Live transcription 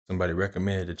Somebody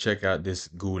recommended to check out this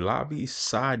Gulabi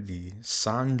Sadi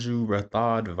Sanju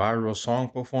Rathod viral song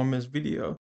performance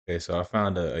video. Okay, so I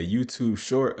found a YouTube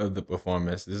short of the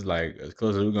performance. This is like as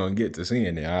close as we're gonna get to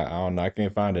seeing it. I don't know. I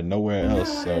can't find it nowhere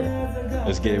else. So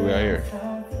let's get it right here.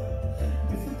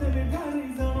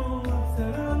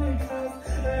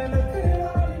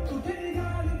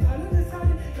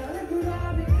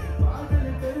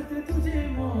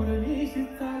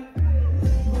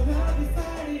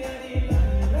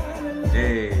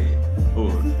 Hey,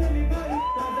 ooh.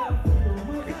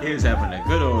 The kids having a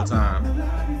good old time.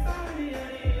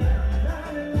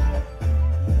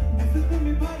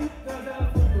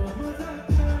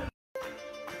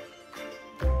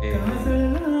 Hey.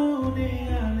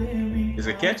 It's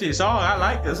a catchy song. I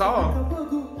like the song.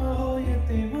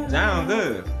 Sound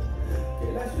good.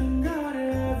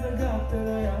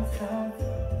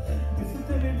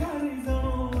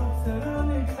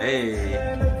 Hey.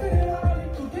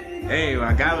 Hey,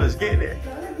 my guy was getting it.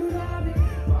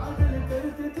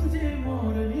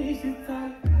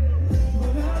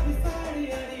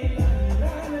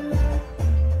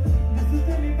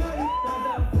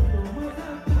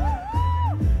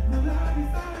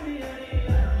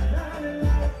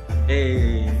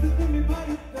 Hey.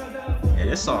 Yeah,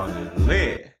 this song is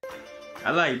lit.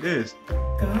 I like this.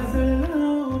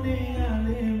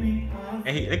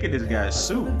 Hey, look at this guy's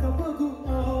suit.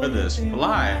 Brother's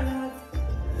fly.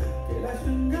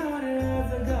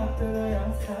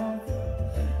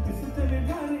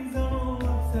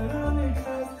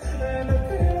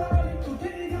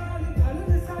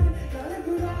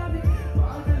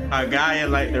 A guy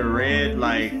in like the red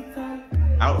like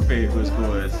outfit was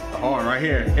going hard right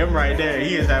here. Him right there,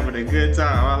 he is having a good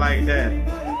time. I like that.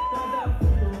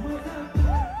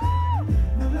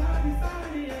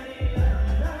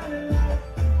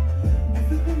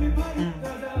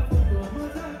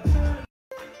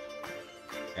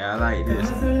 Yeah, I like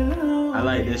this. I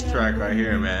like this track right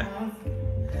here, man.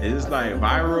 It's like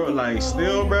viral, like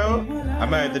still, bro. I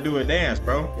might have to do a dance,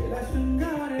 bro.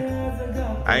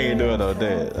 I ain't doing no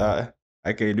dance.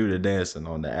 I can't do the dancing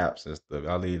on the apps and stuff.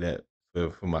 I'll leave that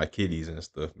for my kiddies and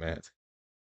stuff, man.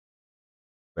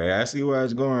 But I see why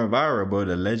it's going viral, but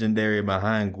the legendary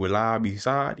behind Gulabi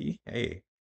Sadi. Hey,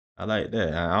 I like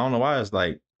that. I don't know why it's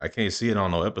like I can't see it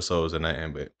on no episodes or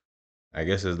nothing, but I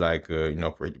guess it's like you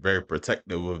know, very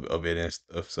protective of it and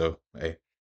stuff. So hey,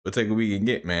 we'll take what we can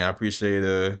get, man. I appreciate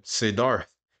Siddharth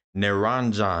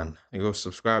Naranjan. And go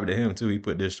subscribe to him too. He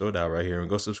put this show down right here. And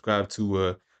go subscribe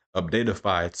to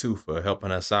Updateify too for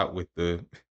helping us out with the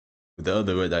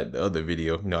other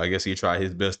video. You know, I guess he tried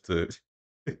his best to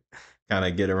kind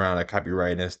of get around the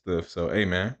copyright and stuff. So hey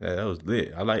man, that was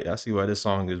lit. I see why this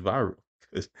song is viral.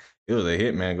 Cause it was a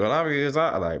hit, man. Gulabi is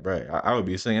out. Like, bro, I would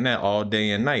be singing that all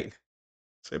day and night.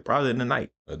 So probably in the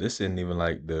night. But this isn't even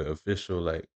like the official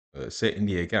like Set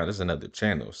India account. This is another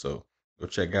channel. So go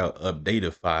check out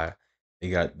Updateify. They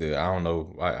got the I don't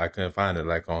know. I couldn't find it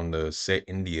like on the Set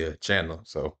India channel.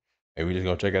 So hey, we just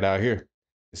gonna check it out here.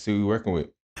 Let's see who we're working with.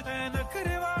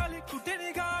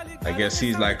 I guess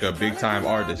he's like a big time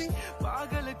artist.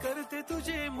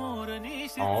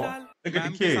 Oh, look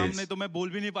at the kids.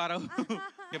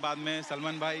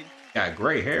 Got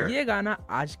gray hair. ये गाना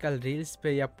आजकल reels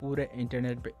पे या पूरे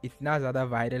internet पे इतना ज़्यादा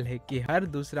viral है कि हर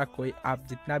दूसरा कोई आप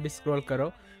जितना भी स्क्रॉल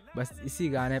करो बस इसी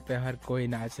गाने पे हर कोई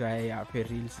नाच रहा है या फिर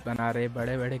रील्स बना रहे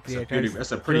बड़े बड़े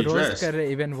क्रिएटर्स रोज कर रहे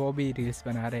इवन वो भी रील्स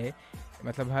बना रहे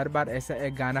मतलब हर बार ऐसा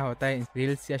एक गाना होता है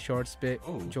रील्स या शॉर्ट्स पे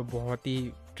जो बहुत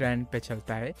ही ट्रेंड पे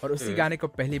चलता है और उसी गाने को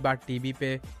पहली बार टीवी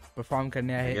पे परफॉर्म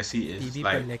करने आए हैं टीवी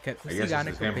पर लेकर उसी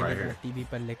गाने को पहली बार टीवी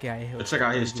पर लेके आए हैं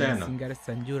singer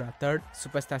Sanju Rathore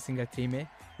superstar singer 3 में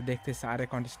तो देखते सारे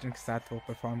कॉन्टेस्टेंट के साथ वो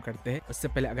परफॉर्म करते हैं उससे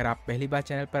पहले अगर आप पहली बार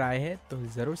चैनल पर आए हैं तो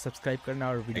जरूर सब्सक्राइब करना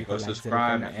और वीडियो को लाइक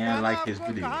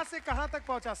करना कहां से कहां तक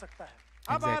पहुंचा सकता है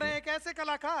अब आ रहे हैं एक ऐसे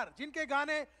कलाकार जिनके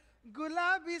गाने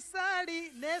गुलाबी साड़ी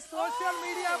ने सोशल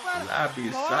मीडिया पर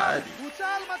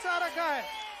भूचाल मचा रखा है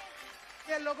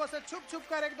के लोगों से छुप छुप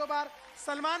कर एक दो बार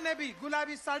सलमान ने भी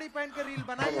गुलाबी साड़ी पहन कर रील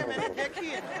बनाई है मैंने देखी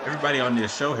है Everybody on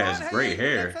this show has great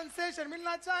hair. Sensation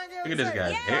मिलना चाहेंगे Look at this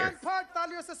guy's hair.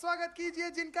 तालियों से स्वागत कीजिए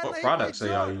जिनका What products are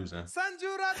y'all using?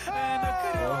 Sanju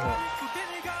Rathore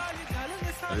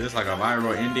Is this like a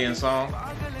viral Indian song?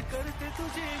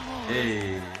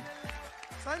 Hey.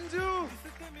 Sanju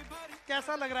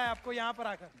कैसा लग रहा है आपको यहाँ पर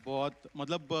आकर बहुत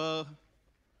मतलब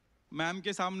मैम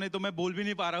के सामने तो मैं बोल भी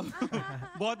नहीं पा रहा हूँ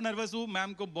बहुत नर्वस हूँ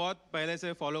मैम को बहुत पहले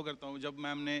से फॉलो करता हूँ जब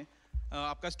मैम ने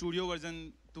आपका स्टूडियो वर्जन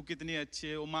तू कितनी अच्छी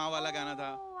है वो माँ वाला गाना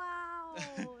था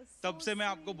तब से मैं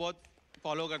आपको बहुत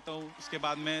फॉलो करता हूँ उसके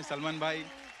बाद में सलमान भाई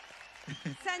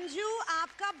संजू,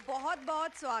 आपका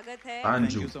बहुत-बहुत स्वागत है।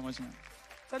 Thank you so much, ma'am.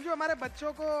 Sanju, हमारे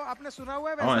बच्चों को आपने सुना हुआ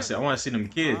है I वैसे? want to see them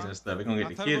kids and stuff. We're gonna get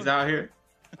the kids out here.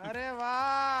 अरे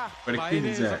वाह, Where the भाई ने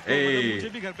kids at? सबको मतलब Hey. मुझे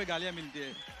भी घर पे गालियां मिलती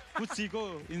है, कुछ सीखो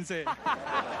इनसे।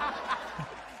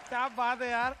 क्या बात है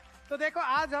यार। तो देखो,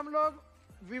 आज हम लोग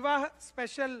विवाह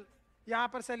स्पेशल यहाँ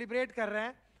पर सेलिब्रेट कर रहे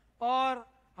हैं और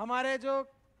हमारे जो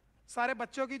सारे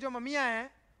बच्चों की जो मम्मियाँ हैं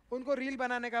उनको रील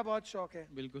बनाने का बहुत शौक है।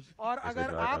 बिल्कुल। और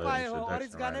अगर आप आए हो और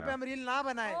इस गाने पे हम रील ना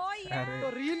बनाए Oh yeah. तो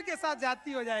रील के साथ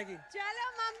जाती हो जाएगी। चलो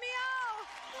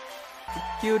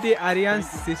मम्मियों। क्यूटी आर्यन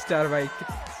सिस्टर भाई।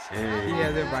 Hey. He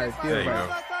has a vibe, pure There you vibe.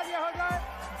 go. ये हो जाए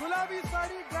गुलाबी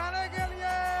साड़ी गाने के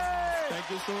लिए। Thank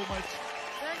you so much.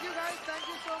 Thank you guys, thank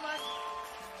you so much.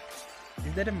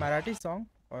 Is that a Marathi song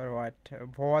और व्हाट?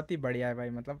 बहुत ही बढ़िया है भाई,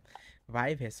 मतलब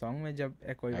वाइब है सॉन्ग में। जब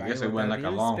कोई I वाइब guess it होता went है like a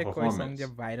रील्स long पे, कोई सॉन्ग performance. जब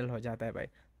वायरल हो जाता है भाई,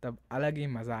 तब अलग ही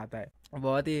मज़ा आता है।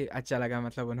 बहुत ही अच्छा लगा,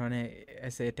 मतलब उन्होंने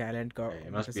ऐसे टैलेंट को Yeah,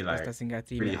 it must be like singer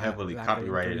 3 pretty में heavily locker copyrighted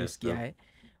and introduce किया stuff. है।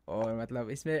 और मतलब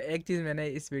इसमें एक चीज़ मैंने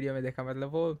इस वीडियो में देखा, मतलब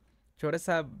वो छोटा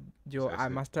सा जो So it's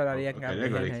master Arya okay, का there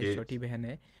go बहन the है, kids. छोटी बहन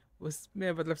है,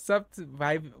 उसमें मतलब सब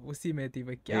वाइब उसी में थी।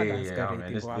 वो क्या Yeah, डांस yeah, कर oh, रही man,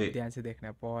 थी, this वो आप lit. ध्यान से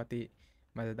देखना, बहुत ही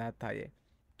मज़ेदार था ये।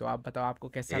 तो आप बताओ आपको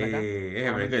कैसा Hey, लगा? yeah,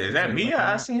 very comment good. Is करके that ज़रूर Mia I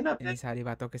बताना। seen up there? इन्हीं सारी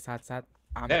बातों के साथ साथ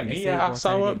आप That ऐसे Mia ही I बहुत saw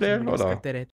सारे up there? Reaction Hold videos on.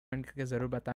 करते रहते, कमेंट करके ज़रूर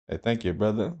बताना। Hey, thank you,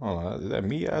 brother. Hold on. Is that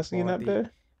Mia I seen बहुत up ही there?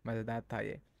 मज़ेदार था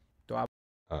ये। तो आप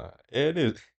Yeah, it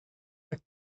is.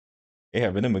 Yeah,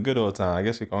 but them a good old time. I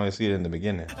guess we can only see it in the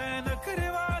beginning.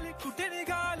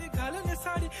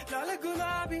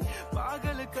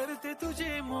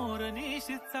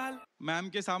 Ma'am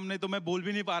के सामने तो मैं बोल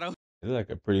भी नहीं पा रहा हूँ। It's like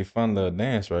a pretty fun little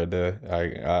dance right there.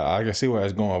 I can see why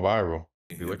it's going viral.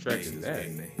 Dude, what track is that? That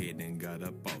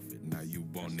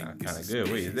sound kind of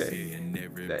good. Wait, is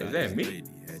that me?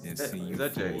 Is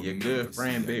that your good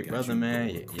friend, big brother, man?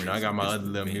 You know, I got my other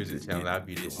little music channel I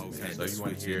be doing, man. So you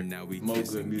want to hear more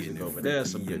good music over there,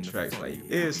 some good tracks like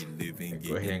this, and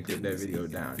go ahead and click that video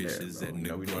down there, bro. You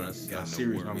know, we doing a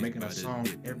series where I'm making a song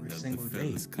every single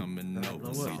day.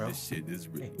 Blow up, bro. Hey,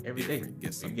 every day. You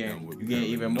get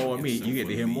even more of me. You get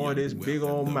to hear more of this big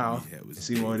old mouth and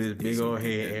see more of this big old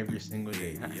head every single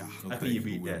day. How can you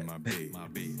beat that?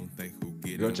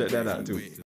 Go check that out too.